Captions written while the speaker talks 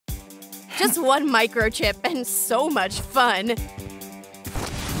Just one microchip and so much fun.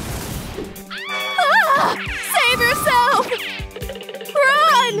 Ah! Save yourself!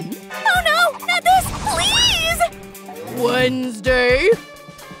 Run! Oh no, not this, please! Wednesday?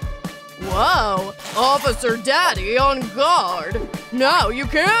 Whoa, Officer Daddy on guard. Now you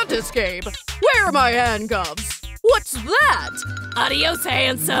can't escape. Where are my handcuffs? What's that? Adios,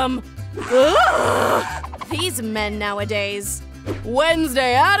 handsome. Ugh. These men nowadays.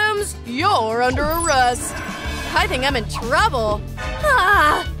 Wednesday Addams, you're under arrest. I think I'm in trouble.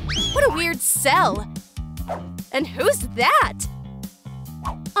 Ah, what a weird cell. And who's that?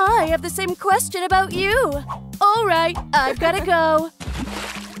 I have the same question about you. All right, I've gotta go.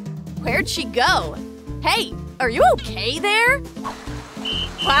 Where'd she go? Hey, are you okay there?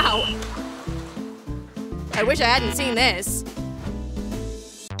 Wow. I wish I hadn't seen this.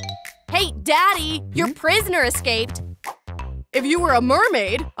 Hey, Daddy, your prisoner escaped. If you were a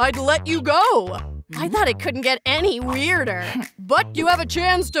mermaid, I'd let you go. I thought it couldn't get any weirder. But you have a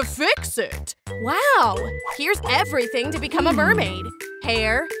chance to fix it. Wow, here's everything to become a mermaid.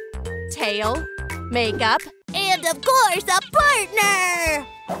 Hair, tail, makeup, and of course, a partner!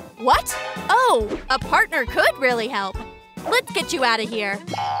 What? Oh, a partner could really help. Let's get you out of here.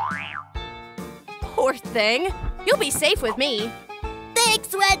 Poor thing. You'll be safe with me.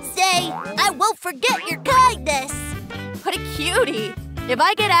 Thanks, Wednesday! I won't forget your kindness! What a cutie! If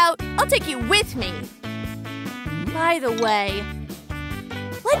I get out, I'll take you with me. By the way,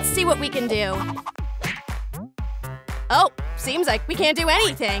 let's see what we can do. Oh, seems like we can't do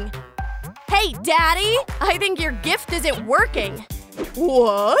anything. Hey, Daddy! I think your gift isn't working.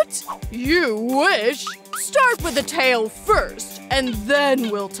 What? You wish? Start with the tail first, and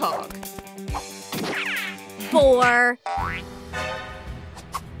then we'll talk. Bore.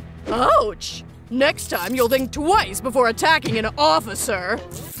 Ouch! Next time you'll think twice before attacking an officer.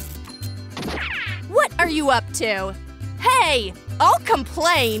 What are you up to? Hey! I'll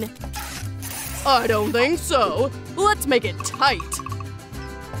complain! I don't think so. Let's make it tight.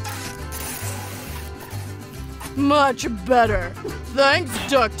 Much better.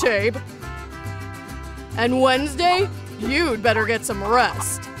 Thanks, duct tape. And Wednesday, you'd better get some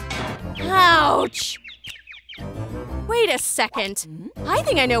rest. Ouch! Wait a second. I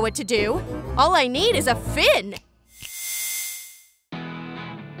think I know what to do. All I need is a fin.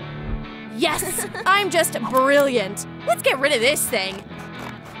 Yes! I'm just brilliant. Let's get rid of this thing.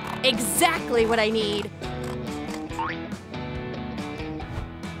 Exactly what I need.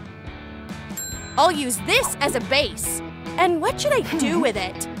 I'll use this as a base. And what should I do with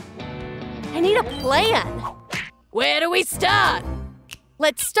it? I need a plan. Where do we start?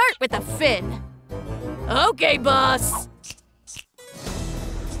 Let's start with the fin. Okay, boss.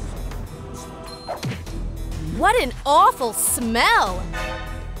 What an awful smell.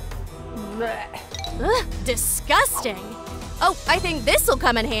 Ugh, disgusting. Oh, I think this'll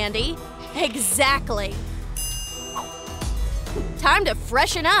come in handy. Exactly. Time to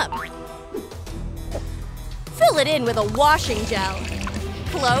freshen up. Fill it in with a washing gel.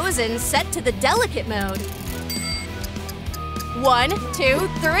 Close and set to the delicate mode. 1, 2, 3.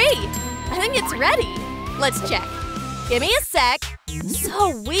 I think it's ready. Let's check. Give me a sec.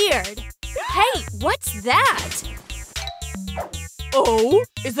 So weird. Hey, what's that? Oh,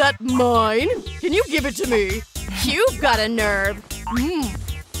 is that mine? Can you give it to me? You've got a nerve.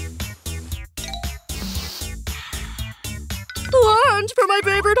 Lunch for my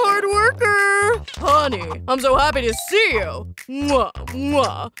favorite hard worker! Honey, I'm so happy to see you! Mwah,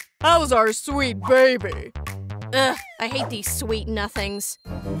 mwah. How's our sweet baby? Ugh, I hate these sweet nothings.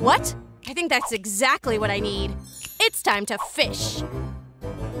 What? I think that's exactly what I need. It's time to fish.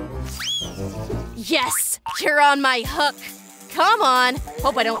 Yes! You're on my hook! Come on!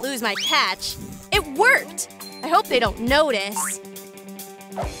 Hope I don't lose my catch. It worked! I hope they don't notice.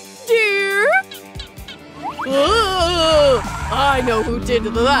 Dear? Oh, I know who did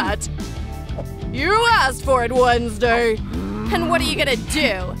that. You asked for it, Wednesday. And what are you gonna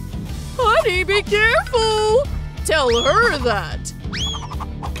do? Honey, be careful! Tell her that.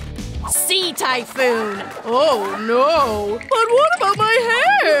 Sea typhoon! Oh no! But what about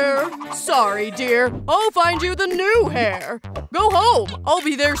my hair? Sorry, dear. I'll find you the new hair. Go home. I'll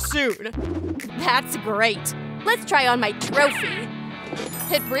be there soon. That's great. Let's try on my trophy.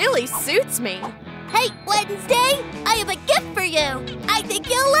 It really suits me. Hey, Wednesday! I have a gift for you! I think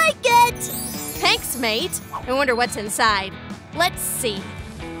you'll like it! Thanks, mate. I wonder what's inside. Let's see.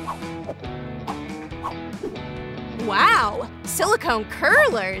 Wow! Silicone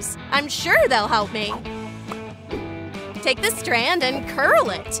curlers! I'm sure they'll help me. Take the strand and curl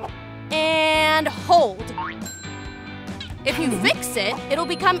it. And hold. If you fix it, it'll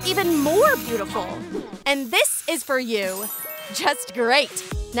become even more beautiful. And this is for you. Just great.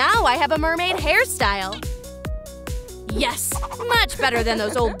 Now I have a mermaid hairstyle. Yes, much better than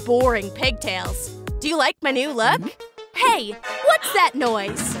those old boring pigtails. Do you like my new look? Hey, what's that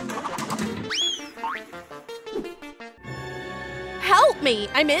noise? Help me!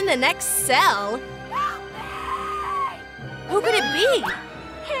 I'm in the next cell. Who could it be?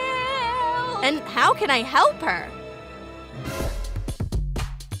 Help! And how can I help her?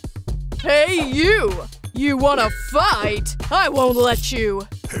 Hey, you! You wanna fight? I won't let you.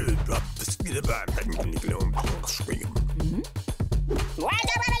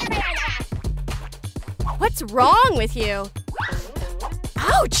 What's wrong with you?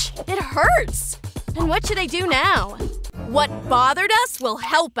 Ouch! It hurts! And what should I do now? What bothered us will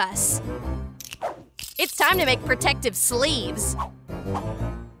help us. It's time to make protective sleeves.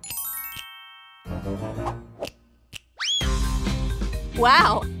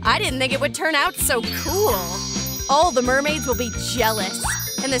 Wow, I didn't think it would turn out so cool. All the mermaids will be jealous,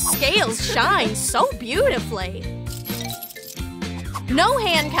 and the scales shine so beautifully. No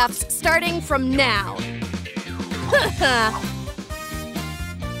handcuffs starting from now.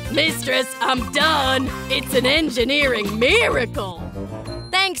 Mistress, I'm done. It's an engineering miracle.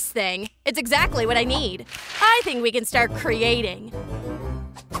 Thanks, Thing. It's exactly what I need. I think we can start creating.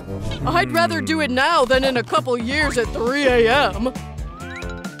 I'd rather do it now than in a couple years at 3 a.m.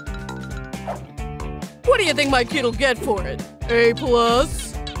 What do you think my kid'll get for it? A+?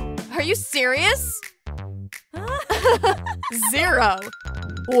 Are you serious? 0.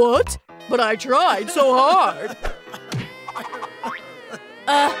 What? But I tried so hard.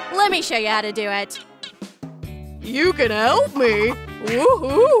 Let me show you how to do it. You can help me?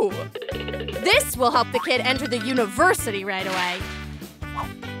 Woohoo! This will help the kid enter the university right away.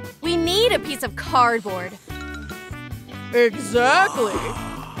 We need a piece of cardboard. Exactly.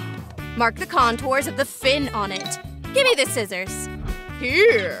 Mark the contours of the fin on it. Give me the scissors.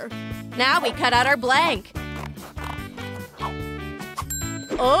 Here. Now we cut out our blank.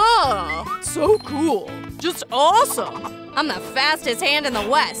 Oh, so cool. Just awesome. I'm the fastest hand in the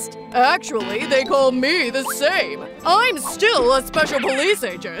West. Actually, they call me the same. I'm still a special police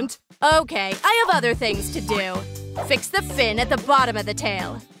agent. Okay, I have other things to do. Fix the fin at the bottom of the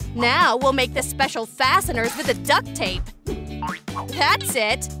tail. Now we'll make the special fasteners with the duct tape. That's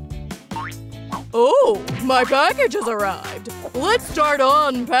it. Oh, my package has arrived. Let's start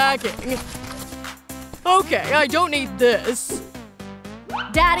unpacking. Okay, I don't need this.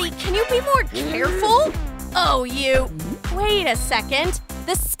 Daddy, can you be more careful? Oh, you. Wait a second.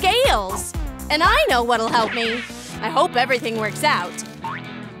 The scales. And I know what'll help me. I hope everything works out.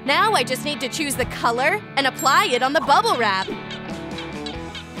 Now I just need to choose the color and apply it on the bubble wrap.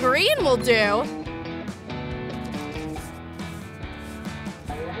 Green will do.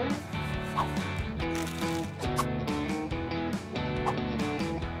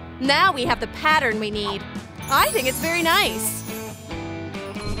 Now we have the pattern we need. I think it's very nice.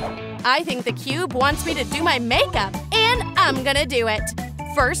 I think the cube wants me to do my makeup, and I'm gonna do it.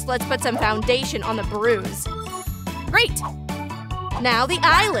 First, let's put some foundation on the bruise. Great! Now the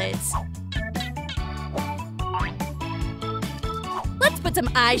eyelids. Let's put some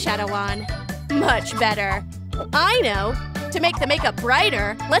eyeshadow on. Much better. I know. To make the makeup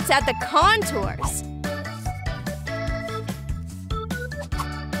brighter, let's add the contours.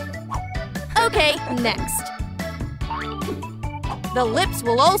 Okay, next. The lips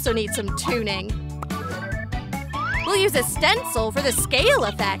will also need some tuning. We'll use a stencil for the scale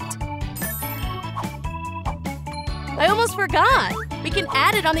effect. I almost forgot. We can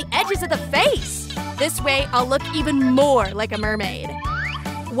add it on the edges of the face. This way, I'll look even more like a mermaid.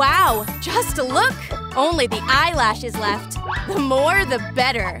 Wow, just look! Only the eyelashes left. The more, the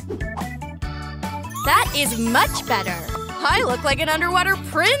better. That is much better. I look like an underwater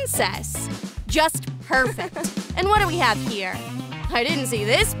princess. Just perfect. And what do we have here? I didn't see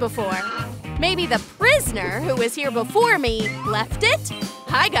this before. Maybe the prisoner who was here before me left it?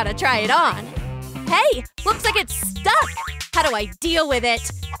 I gotta try it on. Hey, looks like it's stuck. How do I deal with it?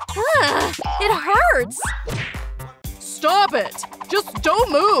 It hurts. Stop it. Just don't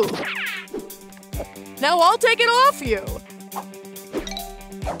move. Now I'll take it off you.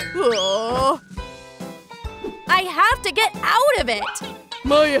 I have to get out of it.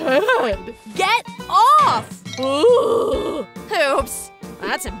 My head. Get off. Oops.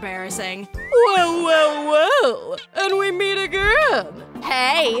 That's embarrassing. Well. And we meet again.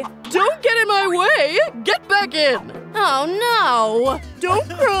 Hey. Don't get in my way. Get back in. Oh, no. Don't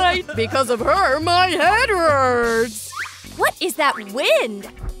cry. Because of her, my head hurts. What is that wind?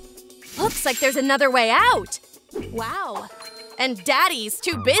 Looks like there's another way out. Wow. And Daddy's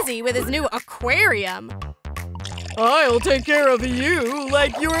too busy with his new aquarium. I'll take care of you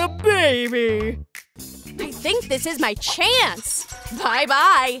like you're a baby. I think this is my chance.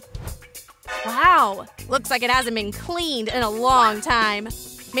 Bye-bye. Wow, looks like it hasn't been cleaned in a long time.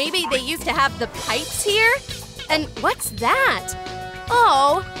 Maybe they used to have the pipes here? And what's that?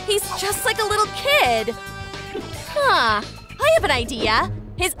 Oh, he's just like a little kid. Huh, I have an idea.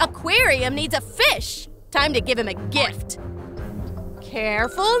 His aquarium needs a fish. Time to give him a gift.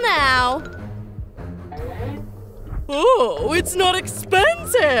 Careful now. Oh, it's not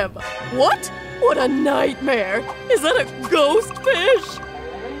expensive. What? What a nightmare. Is that a ghost fish?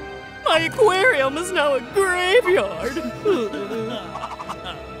 My aquarium is now a graveyard.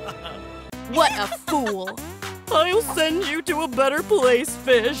 What a fool. I'll send you to a better place,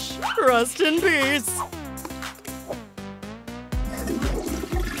 fish. Rest in peace.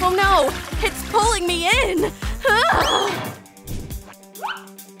 Oh no, it's pulling me in. Ah!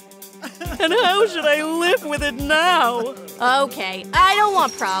 And how should I live with it now? Okay, I don't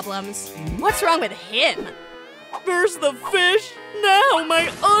want problems. What's wrong with him? First the fish, now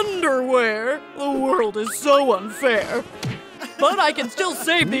my underwear. The world is so unfair. But I can still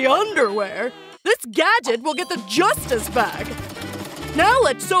save the underwear. This gadget will get the justice bag. Now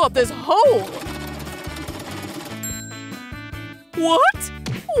let's sew up this hole. What?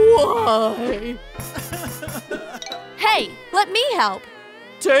 Why? Hey, let me help.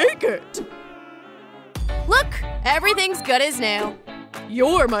 Take it. Look, everything's good as new.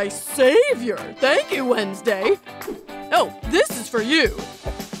 You're my savior. Thank you, Wednesday. Oh, this is for you.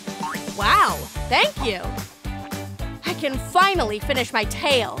 Wow, thank you. I can finally finish my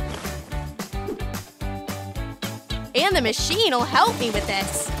tail. And the machine will help me with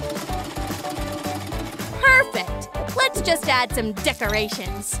this. Perfect. Let's just add some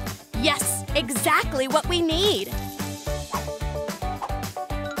decorations. Yes, exactly what we need.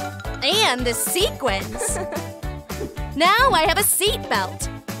 And the sequins. Now I have a seat belt.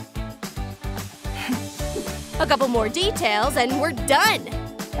 A couple more details and we're done.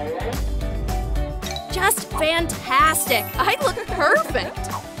 Just fantastic. I look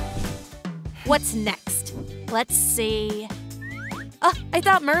perfect. What's next? Let's see. I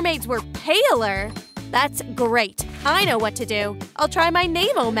thought mermaids were paler. That's great. I know what to do. I'll try my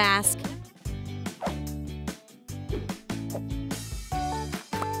Nemo mask.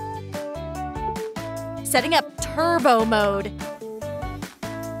 Setting up turbo mode.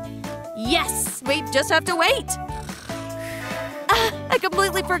 Yes, we just have to wait. I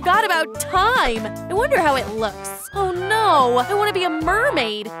completely forgot about time. I wonder how it looks. Oh no, I want to be a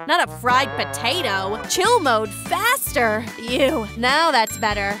mermaid, not a fried potato. Chill mode faster. Ew, now that's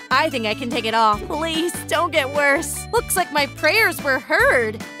better. I think I can take it off. Please, don't get worse. Looks like my prayers were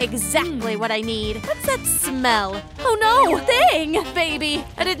heard. Exactly what I need. What's that smell? Oh no, thing! Baby,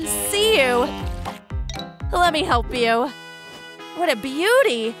 I didn't see you. Let me help you. What a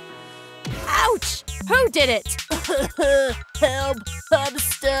beauty. Ouch! Who did it? Help! I'm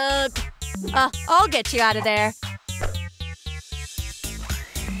stuck. I'll get you out of there.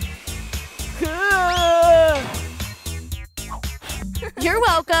 You're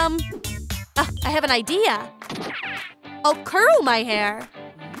welcome. I have an idea. I'll curl my hair.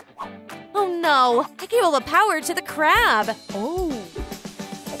 Oh no, I gave all the power to the crab. Oh.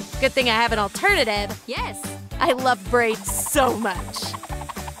 Good thing I have an alternative. Yes. I love braids so much.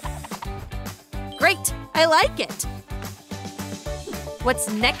 Great, I like it. What's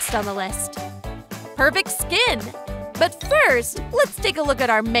next on the list? Perfect skin. But first, let's take a look at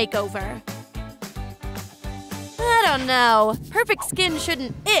our makeover. I don't know. Perfect skin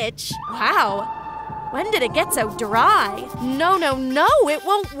shouldn't itch. Wow. When did it get so dry? No, it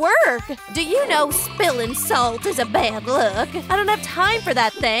won't work. Do you know spilling salt is a bad look? I don't have time for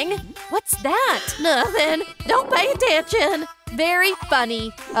that thing. What's that? Nothing. Don't pay attention. Very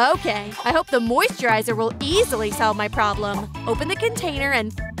funny. Okay, I hope the moisturizer will easily solve my problem. Open the container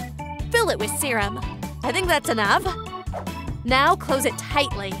and fill it with serum. I think that's enough. Now close it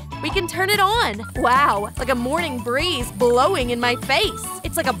tightly. We can turn it on. Wow, like a morning breeze blowing in my face.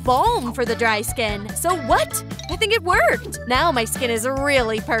 It's like a balm for the dry skin. So what? I think it worked. Now my skin is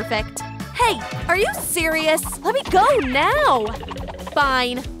really perfect. Hey, are you serious? Let me go now.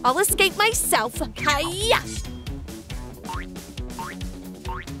 Fine, I'll escape myself. Hi-ya!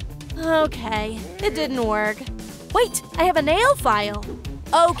 Okay, it didn't work. Wait, I have a nail file.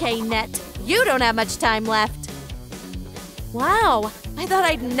 Okay, Net, you don't have much time left. Wow, I thought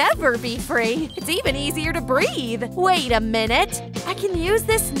I'd never be free. It's even easier to breathe. Wait a minute. I can use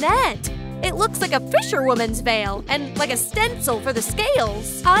this net. It looks like a fisherwoman's veil and like a stencil for the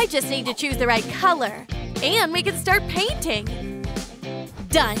scales. I just need to choose the right color. And we can start painting.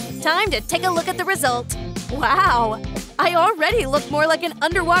 Done. Time to take a look at the result. Wow! I already look more like an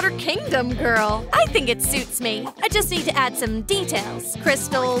underwater kingdom girl. I think it suits me. I just need to add some details.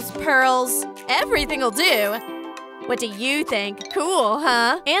 Crystals, pearls, everything'll do. What do you think? Cool,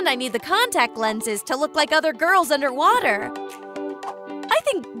 huh? And I need the contact lenses to look like other girls underwater. I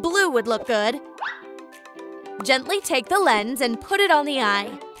think blue would look good. Gently take the lens and put it on the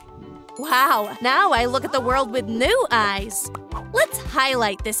eye. Wow, now I look at the world with new eyes. Let's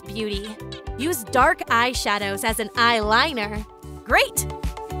highlight this beauty. Use dark eyeshadows as an eyeliner. Great!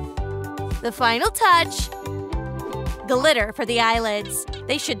 The final touch. Glitter for the eyelids.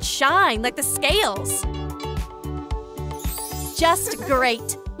 They should shine like the scales. Just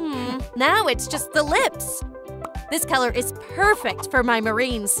great. Now it's just the lips. This color is perfect for my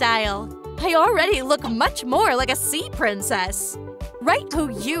marine style. I already look much more like a sea princess. Write who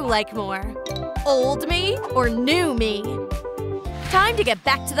you like more. Old me or new me? Time to get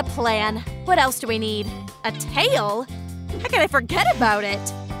back to the plan. What else do we need? A tail? How could I forget about it?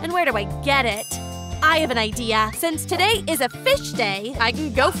 And where do I get it? I have an idea. Since today is a fish day, I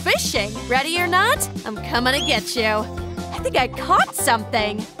can go fishing. Ready or not? I'm coming to get you. I think I caught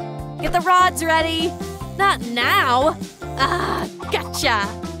something. Get the rods ready. Not now. Gotcha.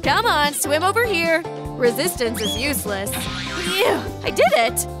 Come on, swim over here. Resistance is useless. Ew, I did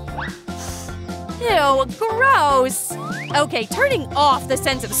it. Ew, gross. Okay, turning off the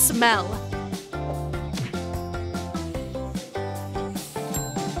sense of smell.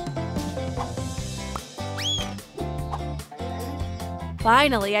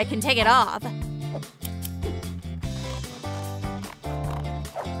 Finally, I can take it off.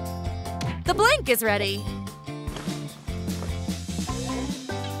 The blank is ready.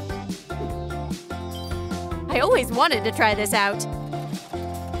 I always wanted to try this out.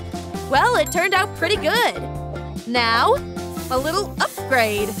 Well, it turned out pretty good. Now, a little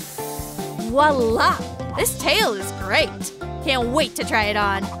upgrade. Voila! This tail is great. Can't wait to try it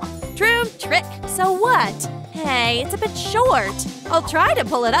on. True trick. So what? Hey, it's a bit short. I'll try to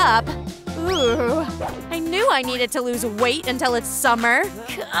pull it up. Ooh, I knew I needed to lose weight until it's summer.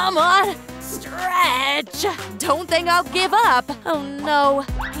 Come on, stretch. Don't think I'll give up. Oh no,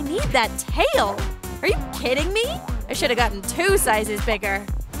 I need that tail. Are you kidding me? I should have gotten 2 sizes bigger.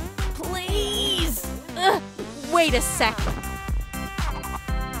 Please. Wait a sec.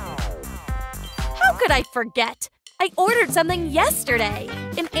 How could I forget? I ordered something yesterday.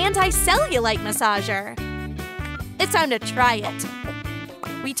 An anti-cellulite massager. It's time to try it.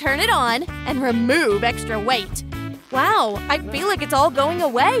 We turn it on and remove extra weight. Wow, I feel like it's all going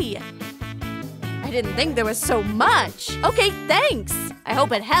away. I didn't think there was so much. Okay, thanks. I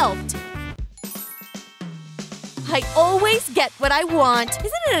hope it helped. I always get what I want.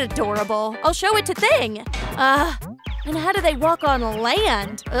 Isn't it adorable? I'll show it to Thing. And how do they walk on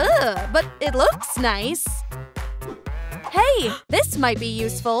land? But it looks nice. Hey, this might be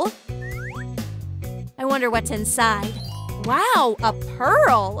useful. I wonder what's inside. Wow, a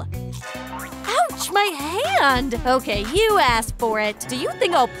pearl. Ouch, my hand. Okay, you asked for it. Do you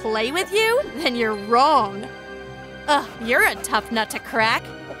think I'll play with you? Then you're wrong. You're a tough nut to crack.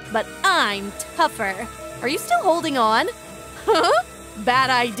 But I'm tougher. Are you still holding on? Huh?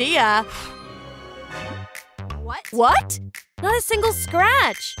 Bad idea. What? Not a single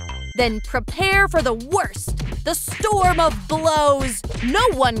scratch. Then prepare for the worst. The storm of blows. No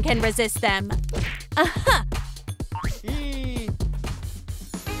one can resist them.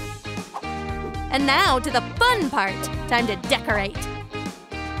 And now to the fun part. Time to decorate.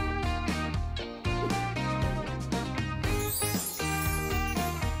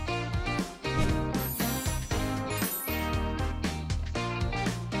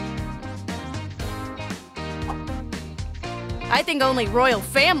 I think only royal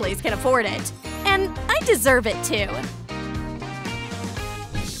families can afford it. And I deserve it too.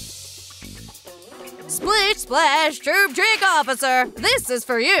 Splish, splash, troop trick officer. This is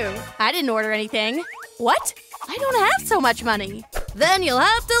for you. I didn't order anything. What? I don't have so much money. Then you'll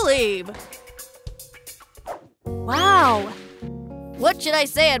have to leave. Wow. What should I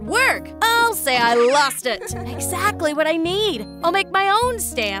say at work? I'll say I lost it. Exactly what I need. I'll make my own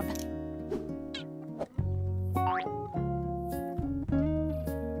stamp.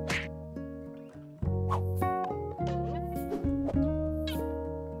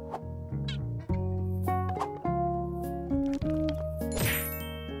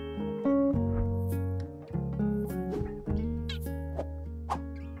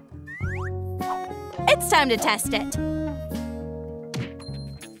 It's time to test it.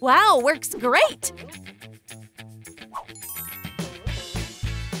 Wow, works great.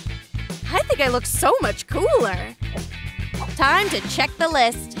 I think I look so much cooler. Time to check the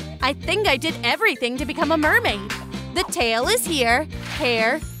list. I think I did everything to become a mermaid. The tail is here,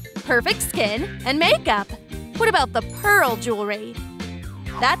 hair, perfect skin, and makeup. What about the pearl jewelry?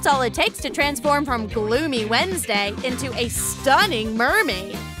 That's all it takes to transform from Gloomy Wednesday into a stunning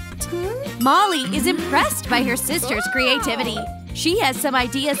mermaid. Molly is impressed by her sister's creativity. She has some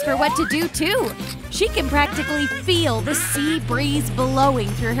ideas for what to do, too. She can practically feel the sea breeze blowing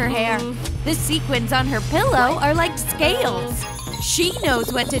through her hair. The sequins on her pillow are like scales. She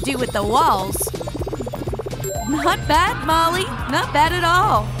knows what to do with the walls. Not bad, Molly. Not bad at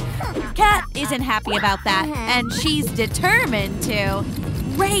all. Kat isn't happy about that, and she's determined to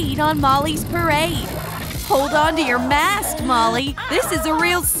raid on Molly's parade. Hold on to your mast, Molly. This is a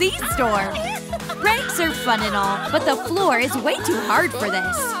real sea storm. Pranks are fun and all, but the floor is way too hard for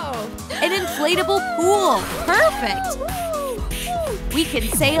this. An inflatable pool. Perfect. We can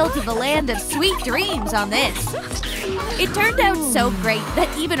sail to the land of sweet dreams on this. It turned out so great that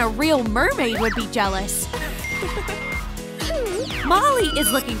even a real mermaid would be jealous. Molly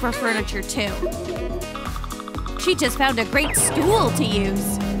is looking for furniture too. She just found a great stool to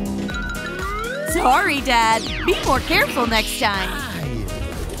use. Sorry, Dad. Be more careful next time.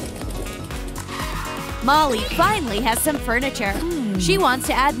 Molly finally has some furniture. She wants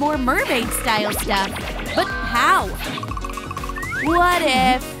to add more mermaid-style stuff. But how? What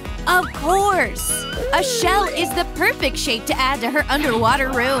if… Of course! A shell is the perfect shape to add to her underwater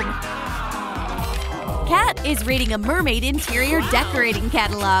room. Kat is reading a mermaid interior decorating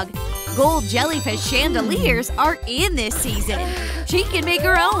catalog. Gold jellyfish chandeliers are in this season. She can make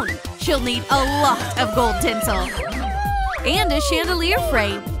her own. She'll need a lot of gold tinsel. And a chandelier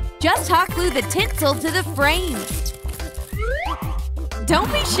frame. Just hot glue the tinsel to the frame.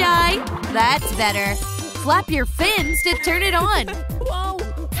 Don't be shy. That's better. Flap your fins to turn it on.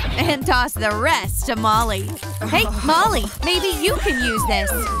 And toss the rest to Molly. Hey, Molly, maybe you can use this.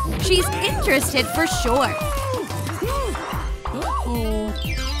 She's interested for sure.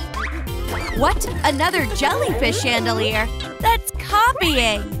 What? Another jellyfish chandelier? That's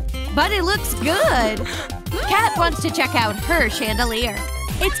copying. But it looks good. Kat wants to check out her chandelier.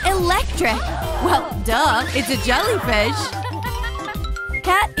 It's electric. Well, duh, it's a jellyfish.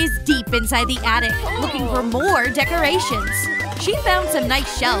 Kat is deep inside the attic, looking for more decorations. She found some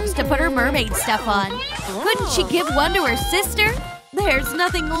nice shelves to put her mermaid stuff on. Couldn't she give one to her sister? There's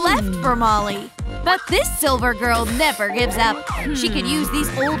nothing left for Molly. But this silver girl never gives up. She could use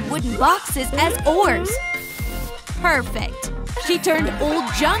these old wooden boxes as oars. Perfect. She turned old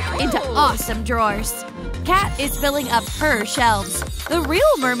junk into awesome drawers. Kat is filling up her shelves. The real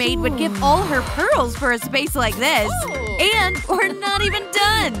mermaid would give all her pearls for a space like this. And we're not even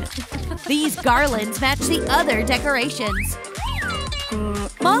done. These garlands match the other decorations.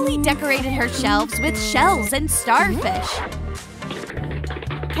 Molly decorated her shelves with shells and starfish.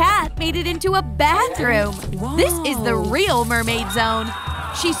 Kat made it into a bathroom. This is the real mermaid zone.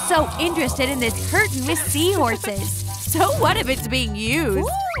 She's so interested in this curtain with seahorses. So what if it's being used?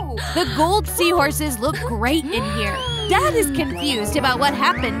 The gold seahorses look great in here. Dad is confused about what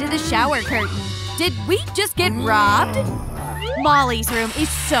happened to the shower curtain. Did we just get robbed? Molly's room is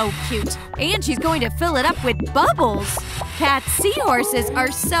so cute. And she's going to fill it up with bubbles. Kat's seahorses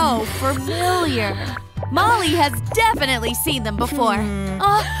are so familiar. Molly has definitely seen them before.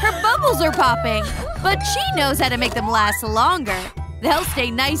 Her bubbles are popping. But she knows how to make them last longer. They'll stay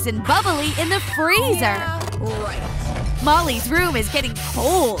nice and bubbly in the freezer. Molly's room is getting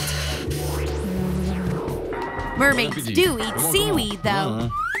cold. Mermaids do eat seaweed, though.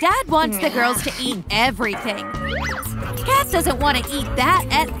 Dad wants the girls to eat everything. Kat doesn't want to eat that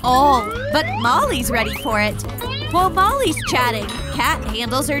at all, but Molly's ready for it. While Molly's chatting, Kat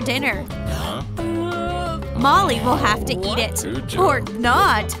handles her dinner. Molly will have to eat it. Or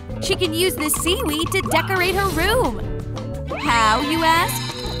not. She can use this seaweed to decorate her room. How, you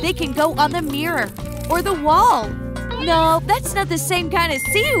ask? They can go on the mirror. Or the wall. No, that's not the same kind of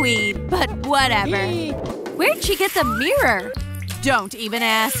seaweed, but whatever. Where'd she get the mirror? Don't even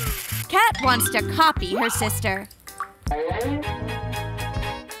ask. Kat wants to copy her sister.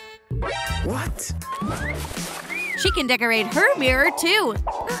 What? She can decorate her mirror, too.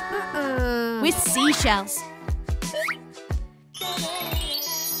 With seashells.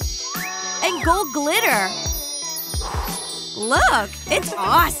 And gold glitter. Look, it's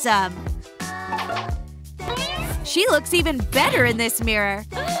awesome. She looks even better in this mirror.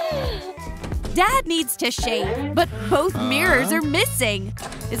 Dad needs to shave, but both mirrors are missing.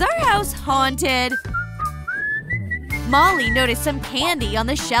 Is our house haunted? Molly noticed some candy on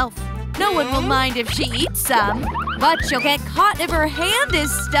the shelf. No one will mind if she eats some, but she'll get caught if her hand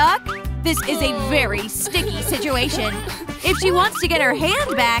is stuck. This is a very sticky situation. If she wants to get her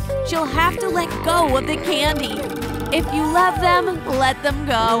hand back, she'll have to let go of the candy. If you love them, let them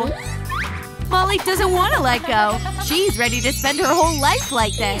go. Molly doesn't want to let go. She's ready to spend her whole life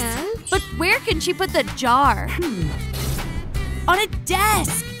like this. But where can she put the jar? On a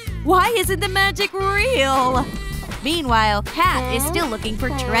desk! Why isn't the magic real? Meanwhile, Kat is still looking for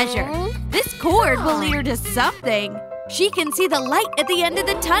treasure. This cord will lead her to something. She can see the light at the end of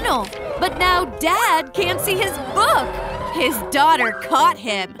the tunnel. But now Dad can't see his book. His daughter caught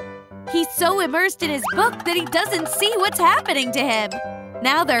him. He's so immersed in his book that he doesn't see what's happening to him.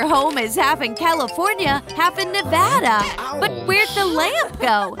 Now their home is half in California, half in Nevada. But where'd the lamp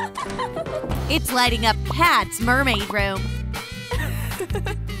go? It's lighting up Kat's mermaid room.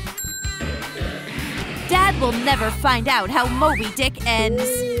 Dad will never find out how Moby Dick ends.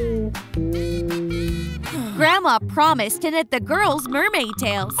 Grandma promised to knit the girls mermaid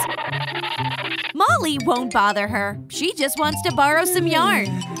tails. Molly won't bother her. She just wants to borrow some yarn.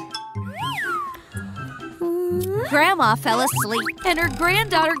 Grandma fell asleep, and her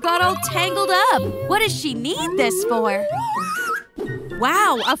granddaughter got all tangled up. What does she need this for?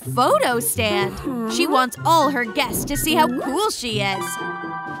 Wow, a photo stand! She wants all her guests to see how cool she is.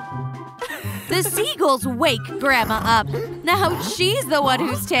 The seagulls wake Grandma up. Now she's the one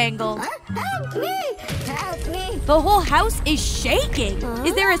who's tangled. Help me! Help me! The whole house is shaking.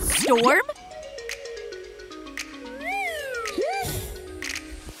 Is there a storm?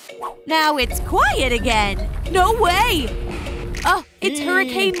 Now it's quiet again. No way! Oh, it's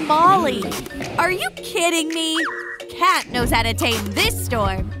Hurricane Molly. Are you kidding me? Kat knows how to tame this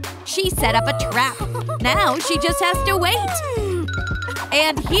storm. She set up a trap. Now she just has to wait.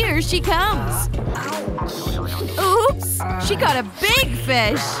 And here she comes. Oops! She got a big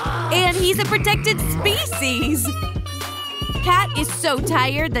fish. And he's a protected species. Kat is so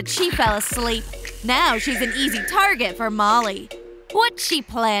tired that she fell asleep. Now she's an easy target for Molly. What's she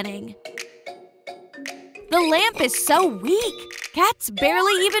planning? The lamp is so weak. Kat's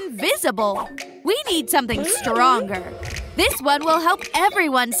barely even visible. We need something stronger. This one will help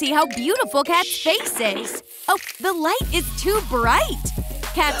everyone see how beautiful Kat's face is. Oh, the light is too bright.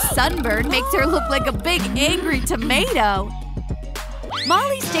 Kat's sunburn makes her look like a big angry tomato.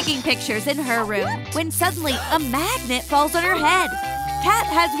 Molly's taking pictures in her room when suddenly a magnet falls on her head. Kat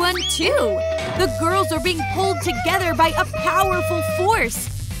has one too. The girls are being pulled together by a powerful force.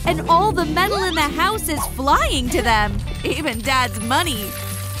 And all the metal in the house is flying to them. Even Dad's money.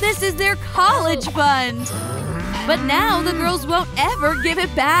 This is their college fund. But now the girls won't ever give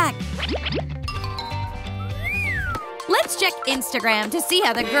it back. Let's check Instagram to see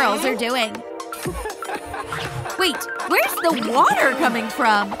how the girls are doing. Wait, where's the water coming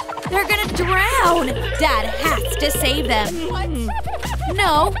from? They're gonna drown! Dad has to save them.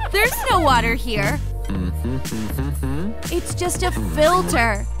 No, there's no water here. It's just a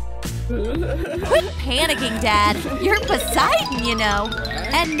filter. Quit panicking, Dad. You're Poseidon, you know.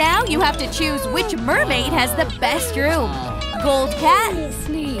 And now you have to choose which mermaid has the best room. Gold Kat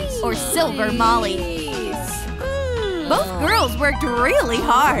or Silver Molly. Both girls worked really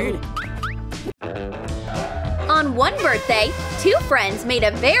hard. On one birthday, two friends made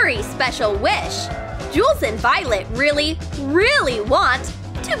a very special wish. Jules and Violet really, really want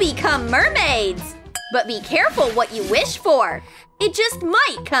to become mermaids. But be careful what you wish for. It just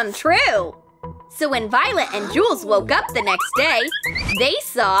might come true. So when Violet and Jules woke up the next day, they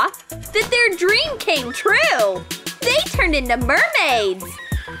saw that their dream came true. They turned into mermaids.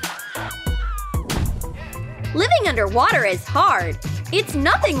 Living underwater is hard. It's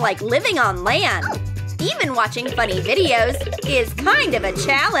nothing like living on land. Even watching funny videos is kind of a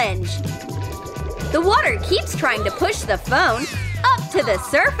challenge. The water keeps trying to push the phone up to the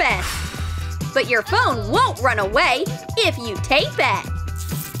surface. But your phone won't run away if you tape it.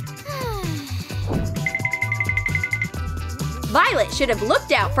 Violet should have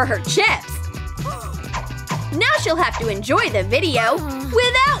looked out for her chips. Now she'll have to enjoy the video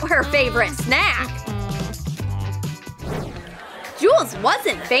without her favorite snack. Jules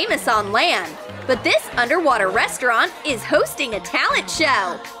wasn't famous on land, but this underwater restaurant is hosting a talent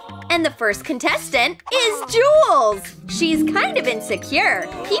show. And the first contestant is Jules! She's kind of insecure.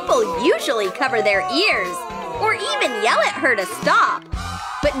 People usually cover their ears, or even yell at her to stop.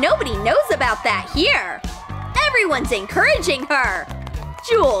 But nobody knows about that here. Everyone's encouraging her.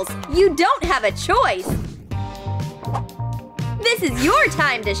 Jules, you don't have a choice. This is your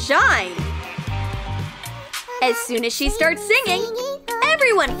time to shine. As soon as she starts singing,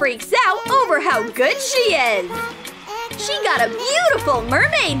 everyone freaks out over how good she is. She got a beautiful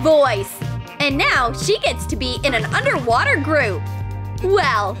mermaid voice! And now she gets to be in an underwater group.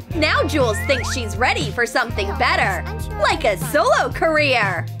 Well, now Jules thinks she's ready for something better, like a solo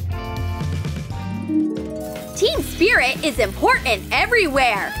career. Team spirit is important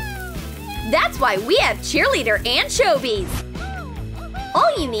everywhere. That's why we have cheerleader anchovies.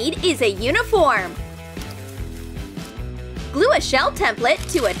 All you need is a uniform. Glue a shell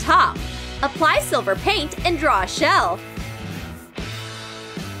template to a top. Apply silver paint and draw a shell.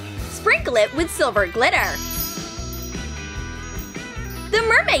 Sprinkle it with silver glitter. The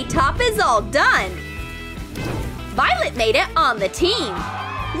mermaid top is all done. Violet made it on the team.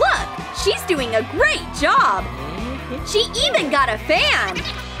 Look, she's doing a great job. She even got a fan.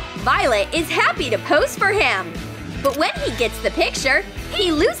 Violet is happy to pose for him. But when he gets the picture,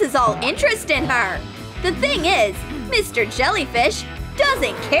 he loses all interest in her. The thing is, Mr. Jellyfish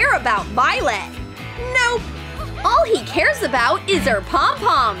doesn't care about Violet. Nope. All he cares about is her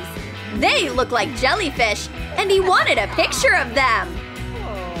pom-poms. They look like jellyfish, and he wanted a picture of them.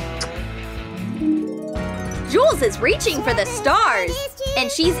 Jules is reaching for the stars,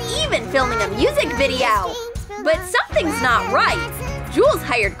 and she's even filming a music video. But something's not right. Jules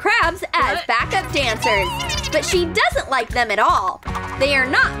hired crabs as backup dancers, but she doesn't like them at all. They are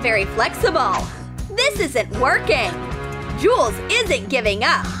not very flexible. This isn't working. Jules isn't giving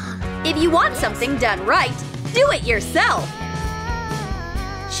up. If you want something done right, do it yourself.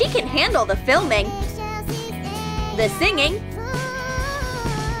 She can handle the filming, the singing,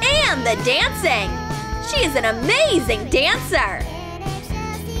 and the dancing. She is an amazing dancer.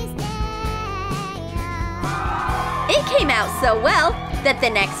 It came out so well that the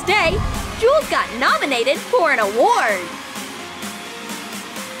next day, Jules got nominated for an award.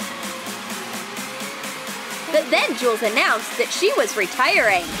 But then Jules announced that she was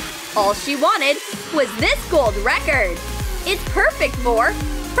retiring. All she wanted was this gold record. It's perfect for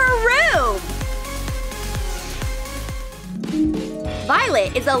her room.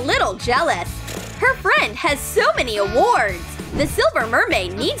 Violet is a little jealous. Her friend has so many awards. The Silver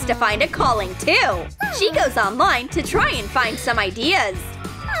Mermaid needs to find a calling too. She goes online to try and find some ideas.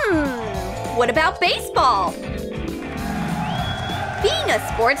 What about baseball? Being a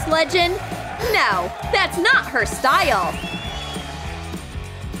sports legend? No, that's not her style.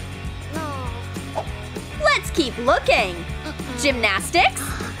 Let's keep looking. Gymnastics?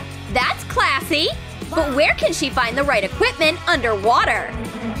 That's classy. But where can she find the right equipment underwater?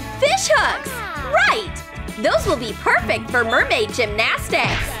 Fish hooks! Right! Those will be perfect for mermaid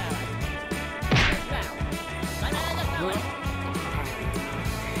gymnastics.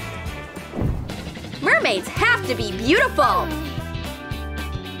 Mermaids have to be beautiful.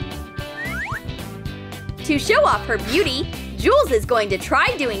 To show off her beauty, Jules is going to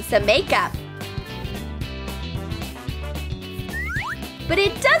try doing some makeup. But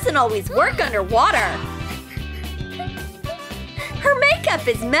it doesn't always work underwater. Her makeup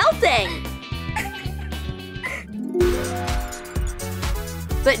is melting.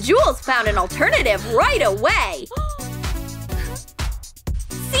 But Jules found an alternative right away.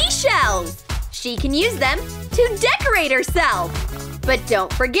 Seashells! She can use them to decorate herself. But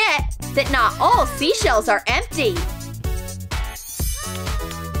don't forget that not all seashells are empty.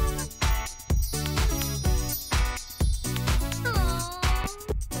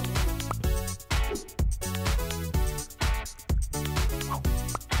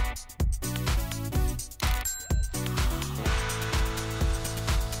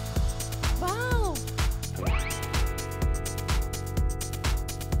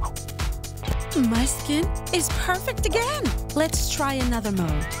 My skin is perfect again. Let's try another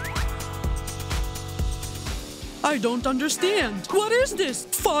mode. I don't understand. What is this?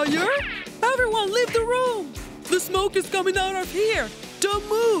 Fire? Everyone leave the room! The smoke is coming out of here! Don't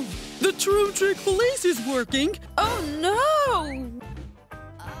move! The True Trick Police is working! Oh no!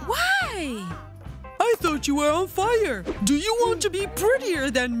 Why? I thought you were on fire! Do you want to be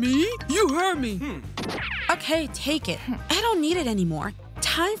prettier than me? You heard me! Okay, take it. I don't need it anymore.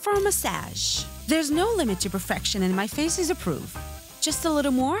 Time for a massage. There's no limit to perfection and my face is approved. Just a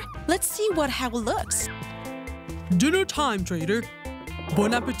little more? Let's see how it looks. Dinner time, trader.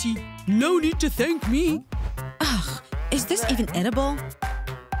 Bon appetit. No need to thank me. Ugh, is this even edible?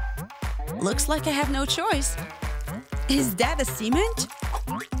 Looks like I have no choice. Is that a cement?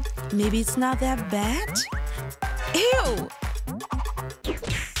 Maybe it's not that bad? Ew!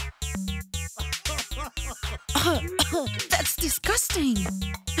 That's disgusting.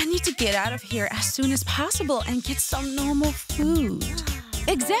 I need to get out of here as soon as possible and get some normal food.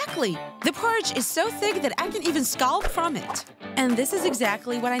 Exactly. The porridge is so thick that I can even scalp from it. And this is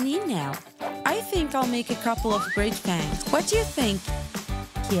exactly what I need now. I think I'll make a couple of great fangs. What do you think?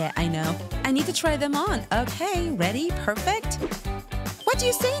 Yeah, I know. I need to try them on. Okay, ready? Perfect. do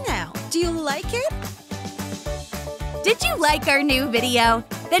you say now? Do you like it? Did you like our new video?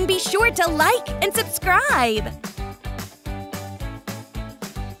 Then be sure to like and subscribe.